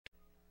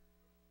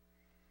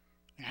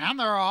And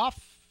they're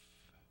off.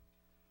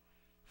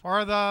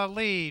 For the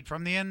lead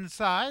from the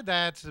inside,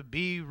 that's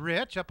Be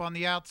Rich. Up on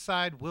the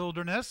outside,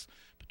 Wilderness.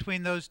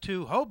 Between those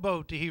two,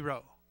 Hobo to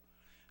Hero.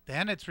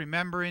 Then it's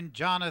Remembering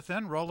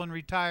Jonathan, Roland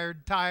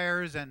Retired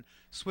Tires, and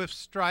Swift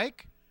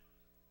Strike.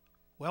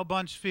 Well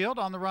bunched field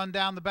on the run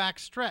down the back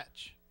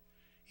stretch.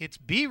 It's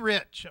Be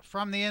Rich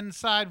from the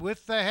inside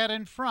with the head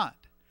in front.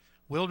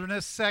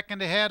 Wilderness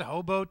second ahead,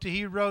 Hobo to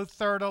Hero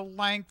third a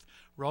length,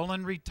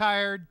 Roland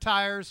Retired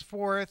Tires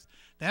fourth,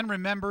 then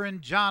Remembering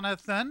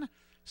Jonathan.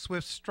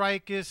 Swift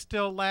Strike is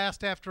still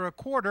last after a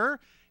quarter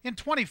in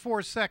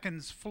 24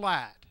 seconds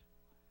flat.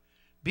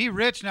 Be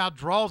Rich now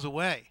draws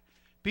away.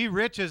 Be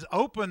Rich has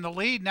opened the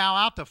lead now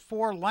out to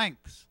 4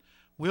 lengths.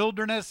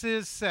 Wilderness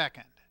is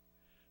second.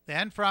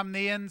 Then from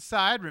the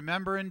inside,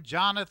 Remembering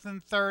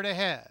Jonathan third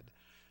ahead.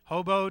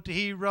 Hobo to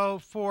Hero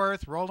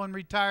fourth, Roland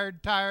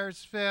Retired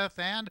Tires fifth,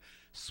 and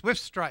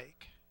Swift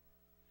Strike.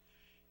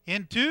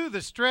 Into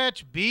the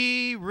stretch,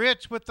 Be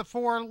Rich with the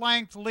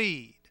 4-length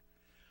lead.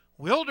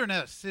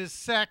 Wilderness is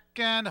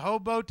second,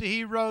 Hobo to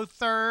Hero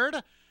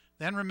third,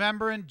 then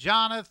Remembering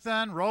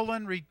Jonathan,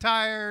 Roland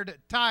Retired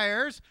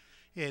Tires.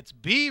 It's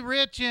Be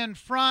Rich in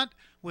front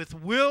with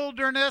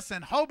Wilderness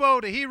and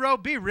Hobo to Hero.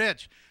 Be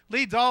Rich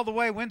leads all the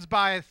way, wins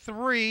by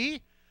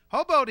 3.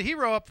 Hobo to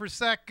Hero up for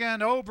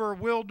second over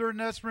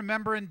Wilderness,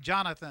 Remembering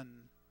Jonathan.